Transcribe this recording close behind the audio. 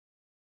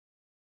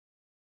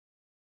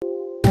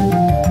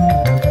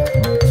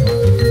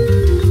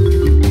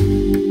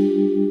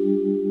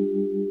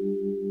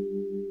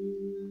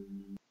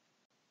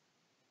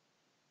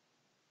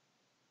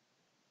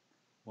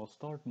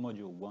start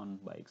Module 1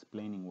 by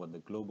explaining what the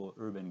global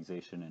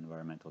urbanization and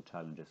environmental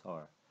challenges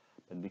are.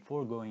 But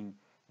before going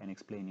and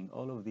explaining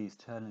all of these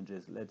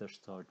challenges, let us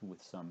start with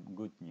some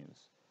good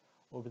news.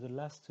 Over the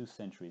last 2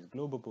 centuries,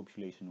 global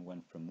population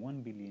went from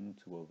 1 billion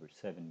to over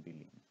 7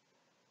 billion.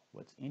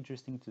 What's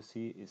interesting to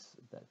see is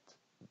that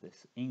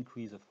this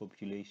increase of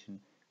population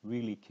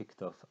really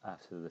kicked off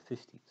after the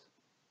 50s.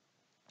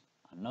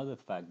 Another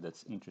fact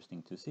that's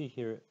interesting to see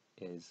here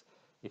is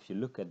if you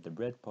look at the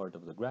red part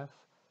of the graph,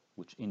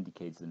 which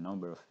indicates the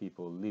number of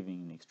people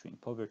living in extreme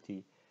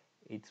poverty,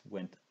 it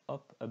went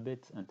up a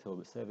bit until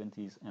the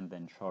 70s and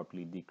then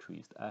sharply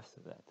decreased after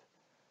that.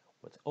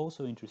 What's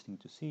also interesting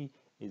to see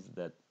is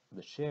that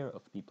the share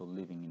of people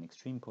living in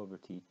extreme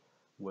poverty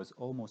was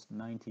almost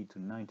 90 to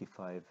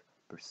 95%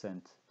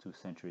 2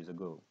 centuries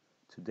ago.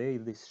 Today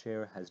this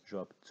share has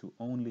dropped to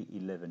only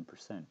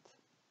 11%.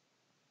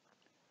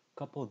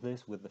 Couple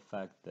this with the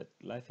fact that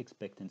life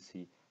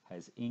expectancy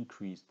has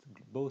increased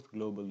both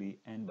globally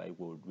and by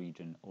world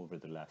region over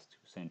the last 2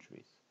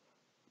 centuries.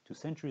 2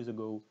 centuries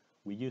ago,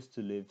 we used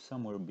to live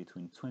somewhere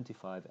between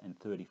 25 and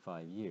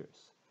 35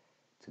 years.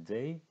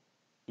 Today,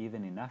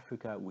 even in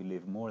Africa, we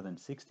live more than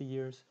 60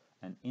 years,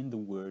 and in the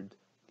world,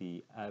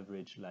 the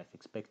average life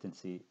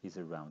expectancy is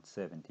around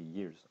 70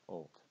 years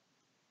old.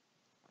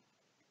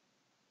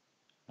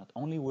 Not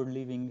only we're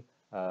living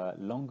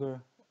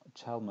longer,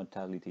 child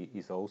mortality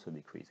is also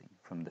decreasing.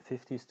 From the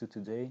 50s to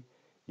today,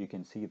 you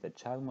can see that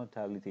child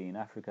mortality in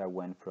Africa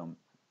went from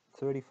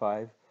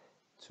 35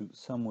 to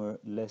somewhere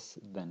less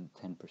than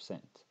 10%.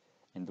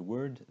 In the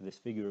world, this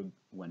figure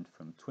went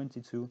from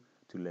 22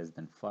 to less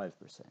than 5%.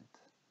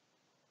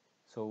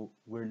 So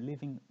we're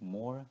living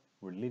more,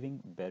 we're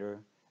living better,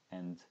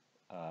 and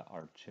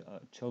our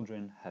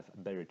children have a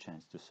better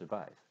chance to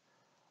survive.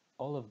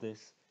 All of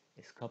this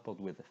is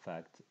coupled with the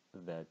fact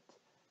that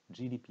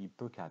GDP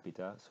per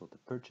capita, so the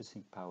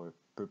purchasing power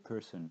per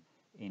person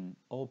in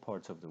all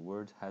parts of the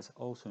world, has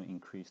also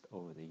increased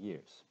over the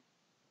years.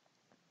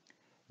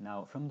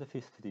 Now, from the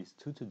 50s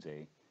to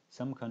today,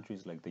 some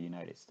countries like the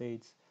United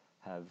States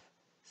have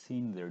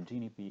seen their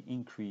GDP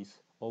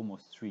increase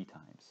almost 3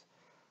 times.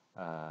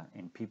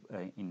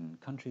 In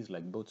countries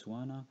like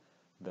Botswana,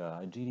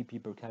 the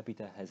GDP per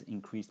capita has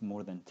increased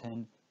more than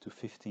 10 to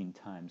 15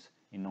 times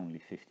in only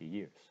 50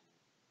 years.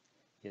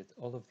 Yet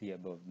all of the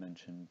above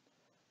mentioned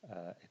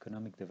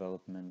economic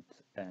development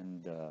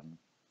and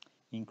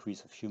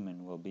increase of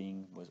human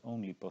well-being was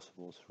only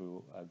possible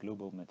through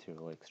global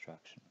material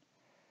extraction.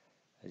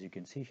 As you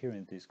can see here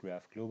in this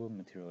graph, global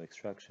material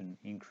extraction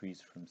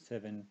increased from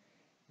 7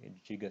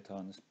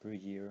 gigatons per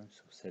year,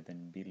 so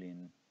 7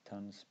 billion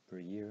tons per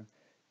year,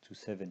 to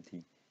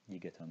 70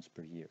 gigatons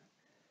per year.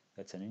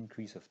 That's an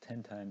increase of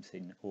 10 times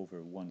in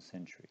over 1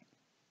 century.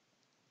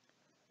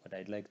 What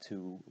I'd like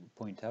to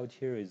point out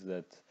here is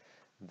that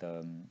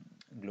the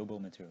global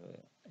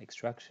material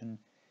extraction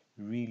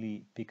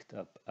really picked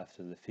up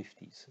after the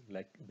 50s,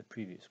 like the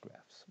previous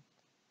graphs.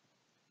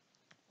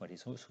 What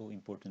is also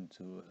important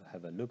to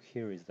have a look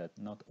here is that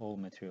not all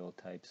material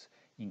types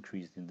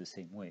increased in the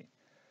same way.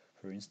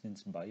 For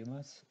instance,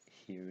 biomass,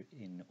 here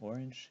in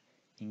orange,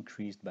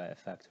 increased by a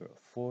factor of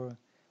 4,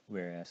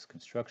 whereas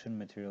construction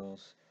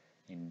materials,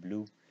 in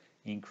blue,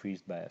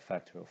 increased by a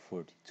factor of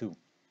 42.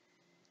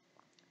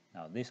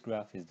 Now this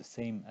graph is the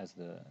same as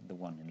the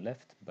one in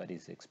left, but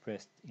is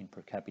expressed in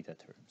per capita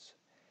terms.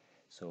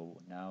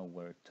 So now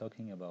we're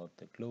talking about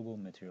the global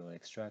material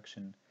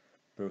extraction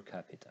per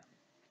capita.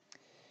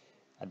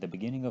 At the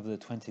beginning of the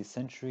 20th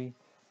century,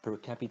 per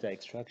capita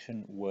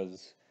extraction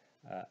was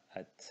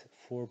at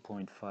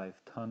 4.5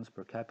 tons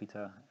per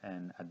capita,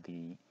 and at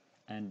the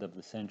end of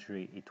the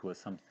century it was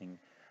something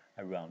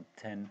around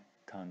 10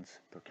 tons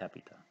per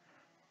capita.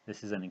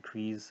 This is an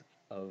increase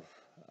of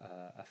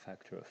a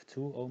factor of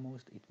 2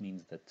 almost. It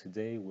means that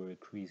today we're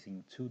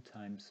increasing 2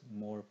 times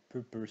more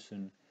per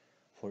person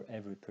for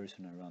every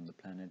person around the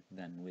planet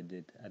than we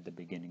did at the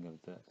beginning of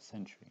the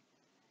century.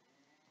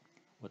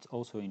 What's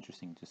also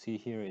interesting to see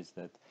here is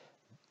that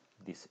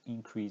this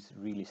increase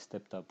really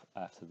stepped up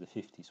after the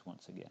 50s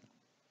once again.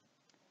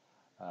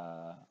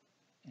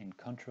 In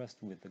contrast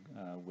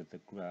with the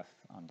graph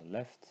on the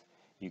left,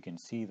 you can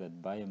see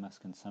that biomass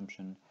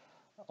consumption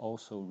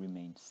also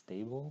remained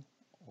stable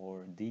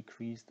or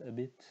decreased a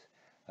bit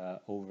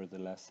over the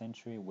last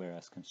century,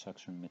 whereas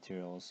construction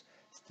materials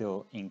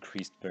still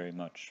increased very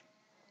much.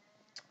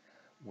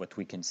 What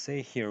we can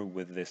say here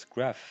with this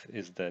graph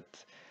is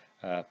that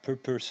per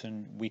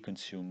person we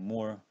consume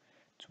more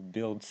to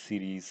build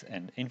cities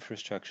and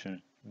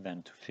infrastructure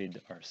than to feed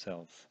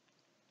ourselves.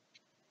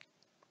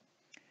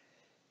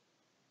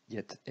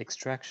 Yet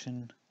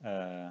extracting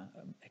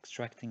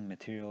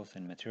materials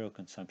and material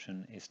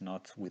consumption is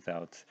not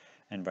without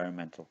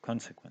environmental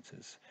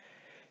consequences.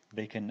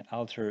 They can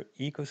alter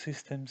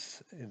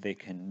ecosystems, they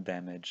can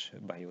damage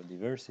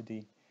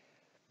biodiversity,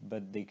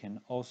 but they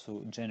can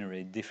also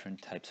generate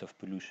different types of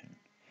pollution,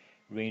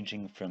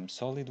 ranging from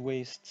solid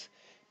waste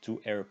to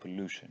air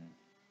pollution.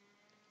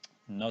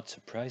 Not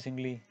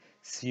surprisingly,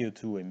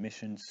 CO2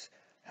 emissions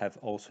have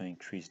also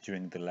increased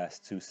during the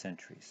last 2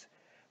 centuries,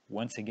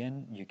 Once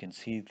again, you can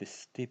see this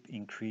steep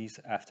increase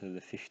after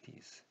the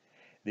 50s.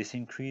 This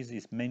increase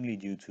is mainly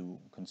due to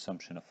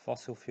consumption of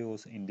fossil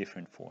fuels in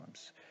different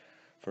forms.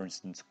 For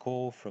instance,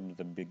 coal from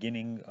the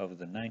beginning of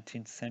the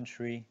 19th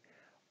century,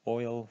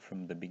 oil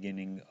from the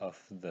beginning of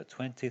the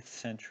 20th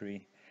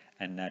century,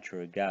 and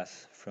natural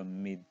gas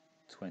from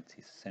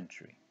mid-20th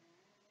century.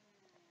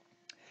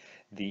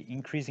 The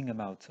increasing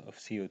amount of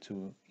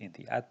CO2 in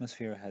the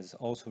atmosphere has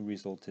also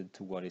resulted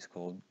to what is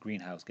called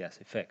greenhouse gas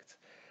effect.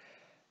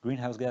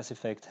 Greenhouse gas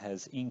effect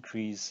has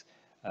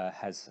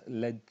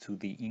led to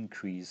the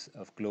increase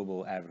of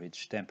global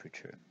average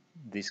temperature.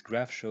 This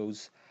graph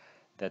shows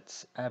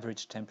that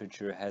average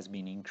temperature has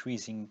been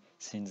increasing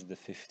since the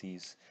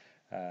 50s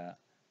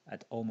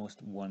at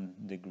almost 1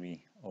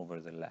 degree over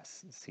the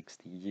last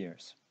 60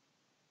 years.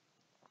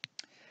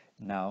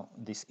 Now,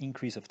 this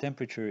increase of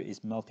temperature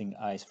is melting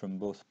ice from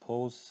both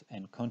poles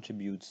and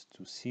contributes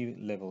to sea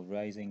level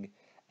rising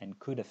and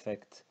could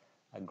affect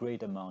a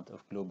great amount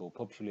of global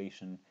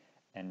population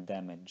and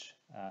damage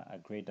a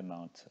great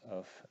amount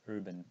of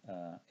urban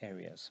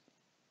areas.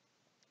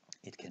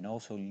 It can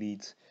also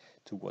lead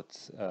to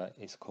what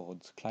is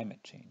called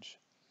climate change.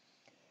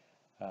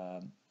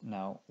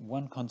 Now,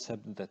 one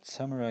concept that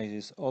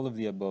summarizes all of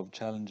the above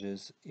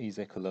challenges is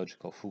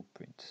ecological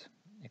footprint.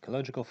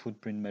 Ecological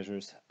footprint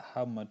measures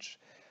how much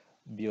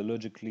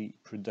biologically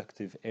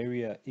productive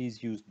area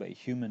is used by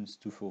humans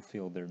to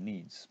fulfill their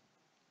needs.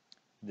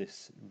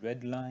 This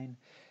red line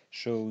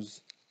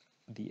shows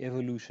the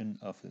evolution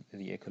of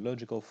the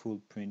ecological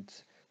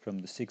footprint from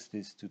the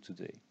 60s to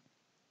today.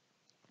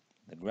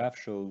 The graph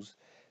shows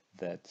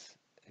that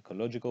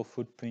ecological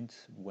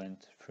footprint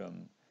went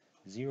from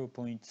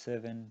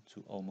 0.7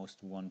 to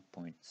almost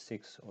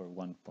 1.6 or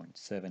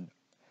 1.7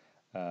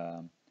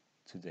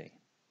 today.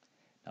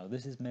 Now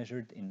this is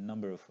measured in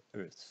number of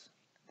Earths.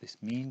 This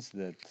means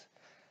that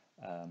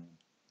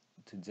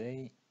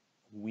today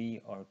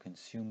we are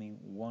consuming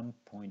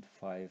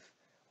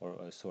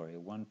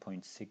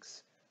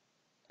 1.6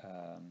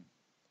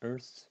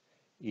 Earths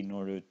in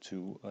order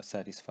to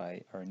satisfy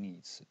our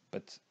needs.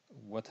 But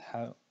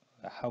how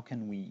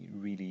can we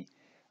really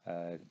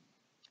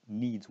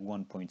need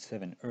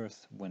 1.7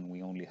 Earth when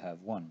we only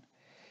have one?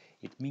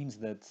 It means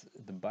that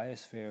the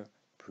biosphere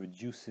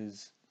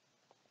produces,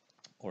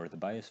 or the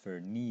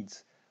biosphere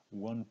needs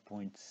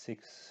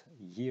 1.6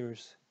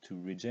 years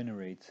to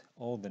regenerate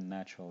all the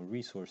natural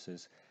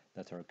resources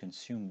that are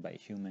consumed by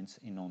humans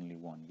in only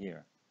 1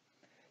 year.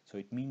 So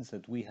it means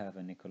that we have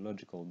an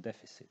ecological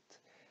deficit.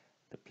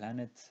 The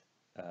planet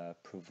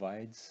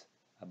provides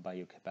a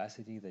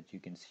biocapacity that you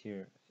can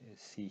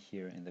see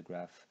here in the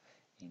graph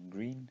in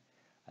green,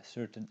 a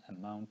certain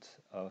amount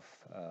of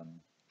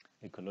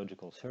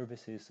ecological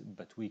services,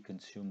 but we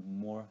consume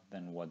more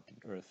than what the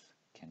Earth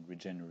can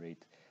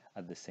regenerate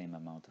at the same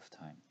amount of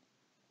time.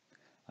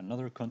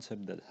 Another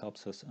concept that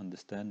helps us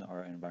understand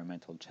our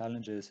environmental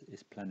challenges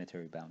is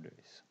planetary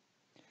boundaries.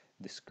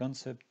 This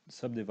concept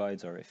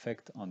subdivides our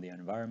effect on the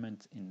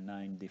environment in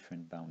 9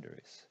 different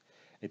boundaries.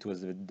 It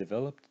was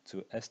developed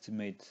to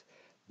estimate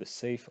the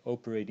safe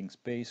operating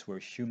space where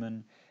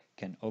humans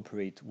can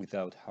operate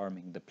without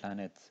harming the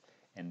planet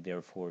and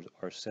therefore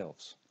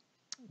ourselves.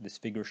 This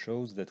figure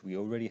shows that we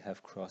already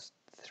have crossed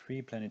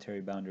 3 planetary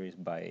boundaries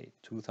by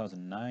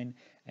 2009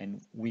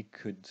 and we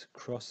could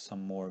cross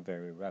some more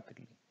very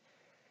rapidly.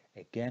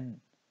 Again,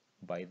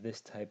 by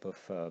this type of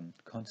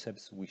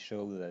concepts, we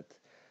show that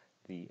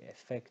the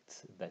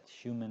effects that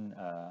human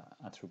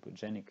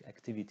anthropogenic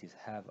activities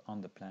have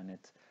on the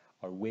planet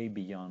are way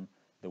beyond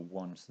the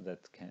ones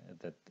that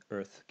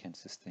Earth can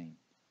sustain.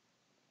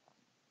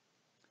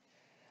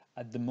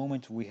 At the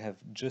moment, we have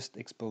just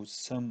exposed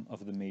some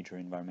of the major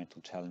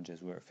environmental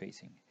challenges we are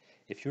facing.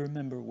 If you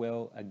remember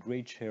well, a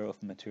great share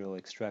of material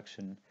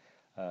extraction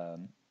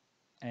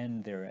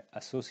and their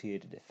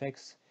associated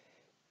effects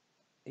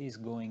is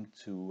going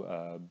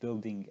to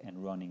building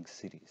and running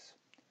cities.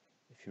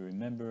 If you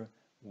remember,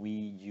 we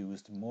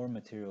used more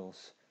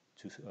materials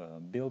to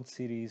build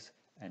cities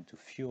and to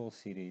fuel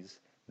cities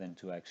than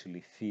to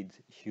actually feed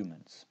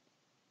humans.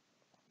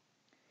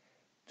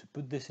 To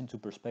put this into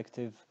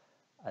perspective,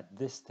 at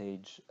this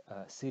stage,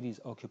 cities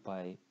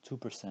occupy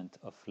 2%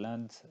 of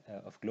land,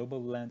 of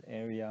global land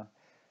area.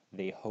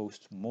 They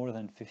host more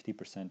than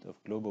 50%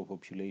 of global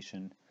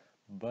population,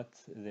 but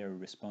they're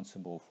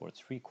responsible for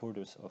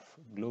 3/4 of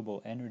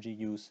global energy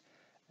use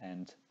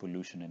and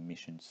pollution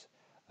emissions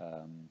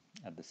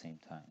at the same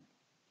time.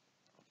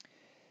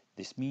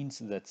 This means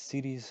that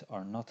cities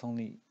are not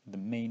only the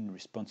main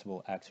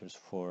responsible actors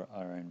for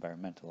our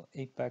environmental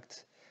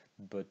impact,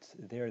 but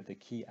they're the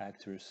key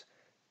actors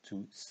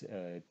to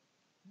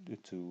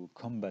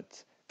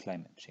combat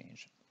climate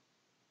change.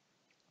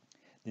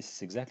 This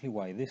is exactly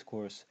why this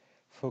course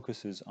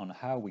focuses on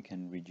how we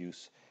can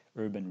reduce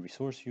urban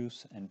resource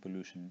use and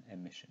pollution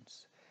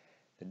emissions.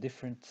 The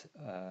different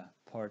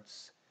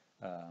parts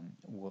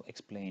will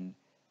explain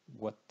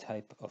what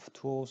type of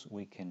tools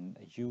we can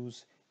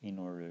use in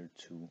order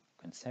to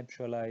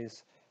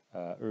conceptualize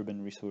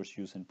urban resource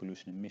use and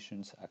pollution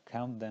emissions,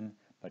 account them,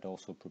 but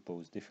also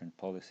propose different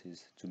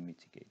policies to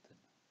mitigate them.